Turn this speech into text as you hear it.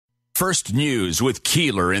First News with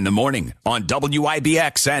Keeler in the morning on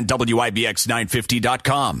WIBX and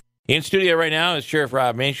WIBX950.com. In studio right now is Sheriff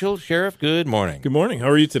Rob Maciol. Sheriff, good morning. Good morning. How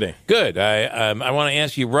are you today? Good. I want to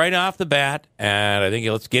ask you right off the bat, and I think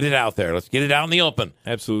let's get it out there. Let's get it out in the open.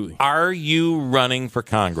 Absolutely. Are you running for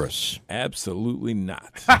Congress? Absolutely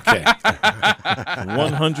not. Okay.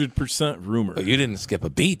 100% rumor. But you didn't skip a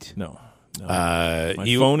beat. No. My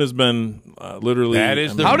phone has been literally... That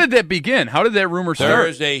is How did that begin? How did that rumor start? There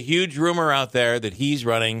is a huge rumor out there that he's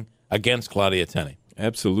running against Claudia Tenney.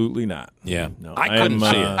 Absolutely not. Yeah. No, I couldn't see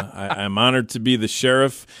it. I'm honored to be the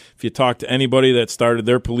sheriff. If you talk to anybody that started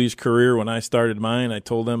their police career when I started mine, I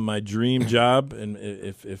told them my dream job, and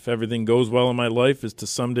if everything goes well in my life, is to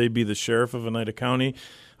someday be the sheriff of Oneida County.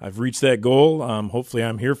 I've reached that goal. Hopefully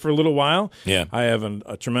I'm here for a little while. Yeah. I have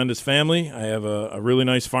a tremendous family. I have a really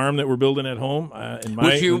nice farm that we're building at home.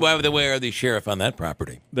 Which you, by the way, are the sheriff on that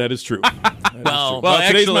property. That is true. Well,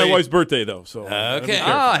 today's actually, my wife's birthday, though. So okay.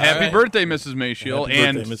 Happy birthday, Mrs. Maciol,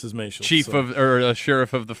 Happy birthday, Mrs. Maciol.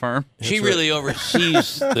 Sheriff of the farm. She really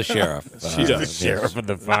oversees the sheriff. She does. Sheriff of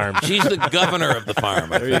the farm. She's the governor of the farm.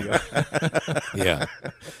 There you go. Yeah.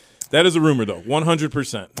 That is a rumor, though.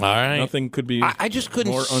 100%. All right. Nothing could be. I just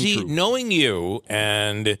couldn't more see, untrue. knowing you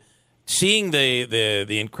and seeing the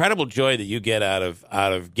incredible joy that you get out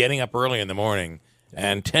of getting up early in the morning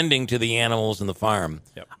and tending to the animals in the farm.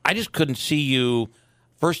 Yep. I just couldn't see you.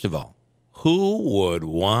 First of all, who would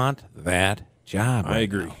want that job? I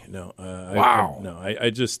agree. No. Wow.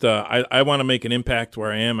 I just I want to make an impact where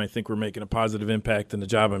I am. I think we're making a positive impact in the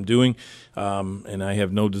job I'm doing, and I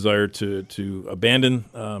have no desire to abandon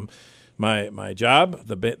my job.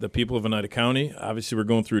 The people of Oneida County. Obviously, we're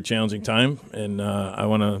going through a challenging time, and I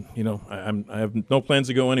want to. I have no plans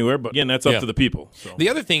to go anywhere. But again, that's up to the people. So. The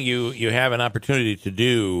other thing you have an opportunity to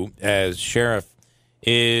do as sheriff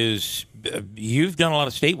is you've done a lot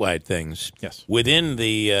of statewide things. Yes. Within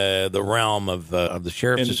the realm of the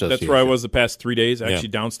Sheriff's Association. That's where I was the past 3 days, actually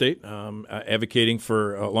downstate, advocating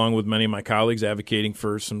for, along with many of my colleagues, advocating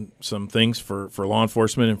for some things for law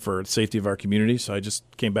enforcement and for the safety of our community. So I just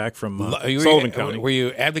came back from Sullivan County. Were you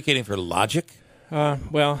advocating for logic?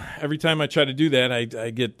 Well, every time I try to do that, I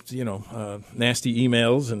get nasty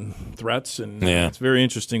emails and threats, and it's a very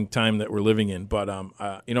interesting time that we're living in. But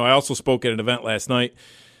I also spoke at an event last night,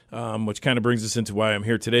 which kind of brings us into why I'm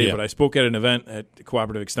here today. Yeah. But I spoke at an event at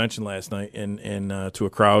Cooperative Extension last night, and to a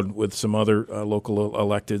crowd with some other local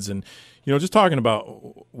electeds, and just talking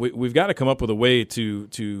about we've got to come up with a way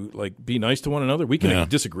to like be nice to one another. We can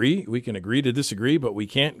disagree, we can agree to disagree, but we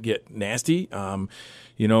can't get nasty.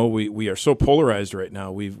 We are so polarized right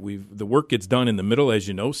now. The work gets done in the middle, as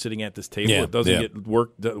you know, sitting at this table. Yeah, it doesn't get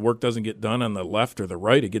work. The work doesn't get done on the left or the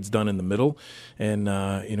right. It gets done in the middle, and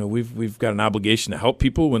we've got an obligation to help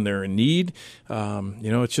people when they're in need.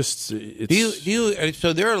 It's just.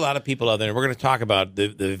 So there are a lot of people out there. And we're going to talk about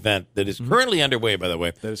the event that is currently underway. By the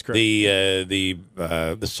way, that is correct.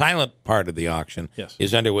 The silent part of the auction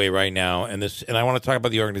is underway right now, and I want to talk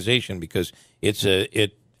about the organization because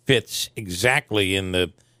it fits exactly in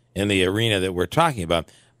the arena that we're talking about.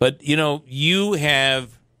 But there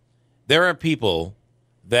are people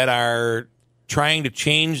that are trying to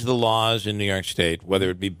change the laws in New York State, whether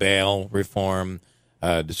it be bail reform,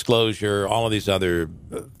 disclosure, all of these other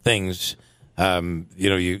things.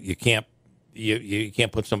 You can't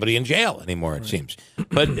put somebody in jail anymore. It seems,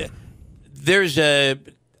 but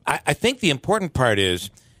I think the important part is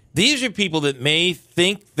these are people that may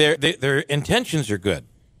think their intentions are good.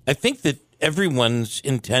 I think that everyone's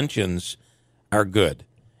intentions are good.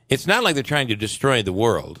 It's not like they're trying to destroy the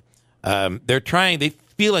world. They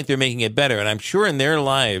feel like they're making it better. And I'm sure in their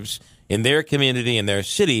lives, in their community, in their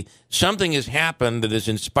city, something has happened that has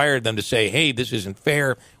inspired them to say, hey, this isn't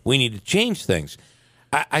fair. We need to change things.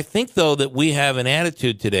 I think, though, that we have an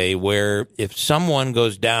attitude today where if someone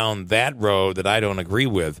goes down that road that I don't agree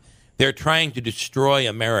with, they're trying to destroy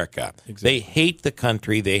America. Exactly. They hate the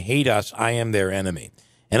country. They hate us. I am their enemy.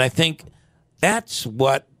 And I think that's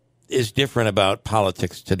what is different about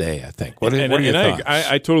politics today, I think. What are your thoughts?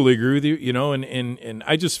 I totally agree with you, and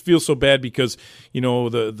I just feel so bad because,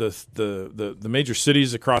 the major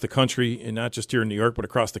cities across the country, and not just here in New York, but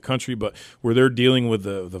across the country, but where they're dealing with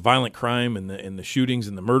the violent crime and the shootings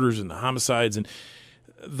and the murders and the homicides, and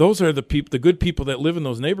those are the good people that live in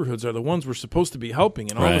those neighborhoods are the ones we're supposed to be helping,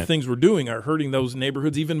 and all the things we're doing are hurting those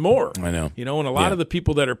neighborhoods even more. I know. And a lot of the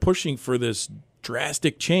people that are pushing for this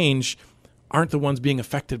drastic change aren't the ones being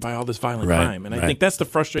affected by all this violent crime. And I think that's the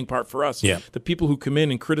frustrating part for us. Yeah. The people who come in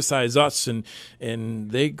and criticize us and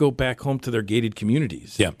they go back home to their gated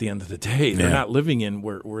communities at the end of the day. They're not living in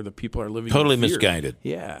where the people are living totally in fear. misguided.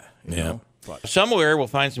 Yeah. Yeah. Somewhere we'll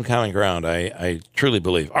find some common ground, I truly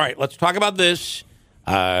believe. All right, let's talk about this.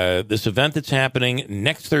 This event that's happening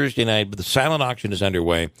next Thursday night, but the silent auction is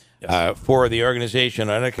underway for the organization,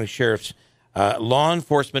 Utica Sheriff's Law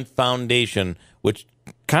Enforcement Foundation, which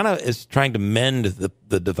kind of is trying to mend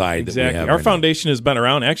the divide that we have. Our right foundation has been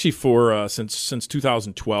around actually for since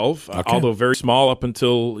 2012, although very small up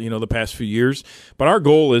until the past few years. But our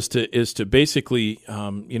goal is to basically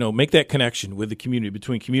make that connection with the community,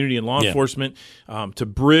 between community and law enforcement, to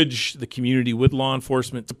bridge the community with law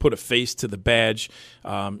enforcement, to put a face to the badge,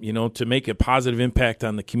 to make a positive impact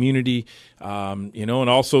on the community, and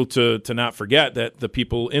also to not forget that the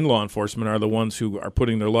people in law enforcement are the ones who are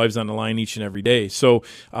putting their lives on the line each and every day. So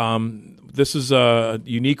this is a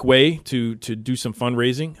unique way to do some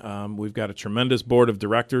fundraising. We've got a tremendous board of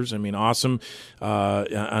directors. I mean, awesome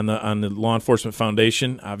on the Law Enforcement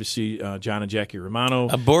Foundation. Obviously, John and Jackie Romano.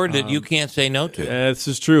 A board that you can't say no to. This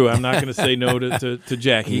is true. I'm not going to say no to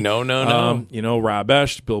Jackie. No. Rob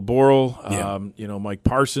Esch, Bill Borrell, Mike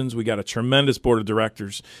Parsons. We got a tremendous board of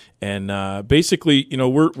directors, and basically,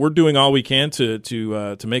 we're doing all we can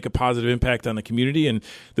to make a positive impact on the community. And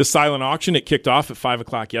this silent auction, it kicked off at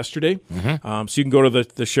 5:00 yesterday. So you can go to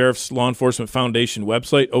the Sheriff's Law Enforcement Foundation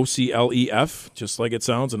website, OCLEF, just like it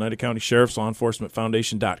sounds, Oneida County Sheriff's Law Enforcement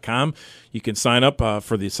Foundation.com. You can sign up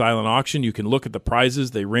for the silent auction. You can look at the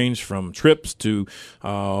prizes. They range from trips to,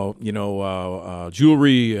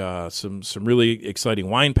 jewelry, some really exciting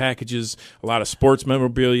wine packages, a lot of sports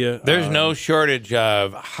memorabilia. There's no shortage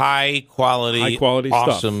of high quality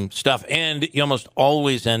awesome stuff, and you almost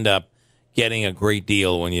always end up getting a great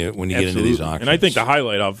deal when you get into these auctions. And I think the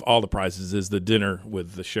highlight of all the prizes is the dinner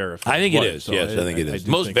with the sheriff. I think it is. So yes, I think it is.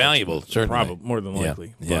 Most valuable, certainly. Probably, more than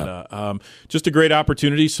likely. Yeah. But just a great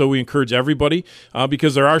opportunity, so we encourage everybody,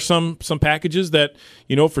 because there are some packages that,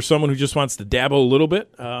 for someone who just wants to dabble a little bit,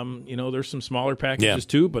 there's some smaller packages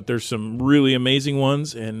too, but there's some really amazing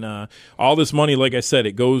ones. And all this money, like I said,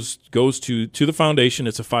 it goes to the foundation.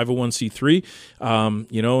 It's a 501c3,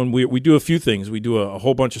 and we do a few things. We do a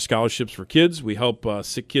whole bunch of scholarships for kids. We help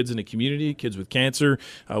sick kids in the community, kids with cancer.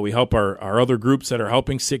 We help our other groups that are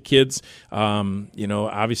helping sick kids.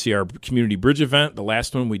 Obviously our community bridge event, the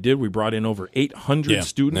last one we did, we brought in over 800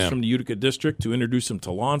 students from the Utica district to introduce them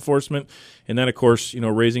to law enforcement. And then, of course,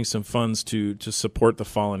 raising some funds to support the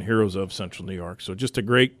fallen heroes of Central New York. So just a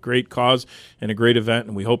great cause and a great event.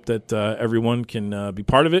 And we hope that everyone can be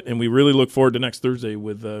part of it. And we really look forward to next Thursday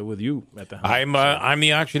with you at the house. I'm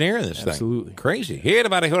the auctioneer in this thing. Absolutely. Crazy. Here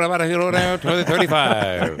about 35.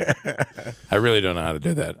 I really don't know how to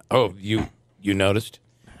do that. Oh, you noticed?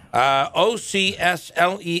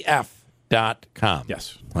 OCSLEF.com.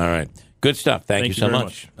 Yes. All right. Good stuff. Thank you so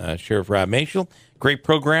much. Sheriff Rob Maciol. Great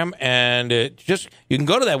program. And you can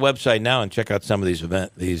go to that website now and check out some of these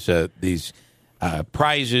these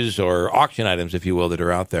prizes or auction items, if you will, that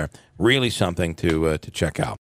are out there. Really something to check out.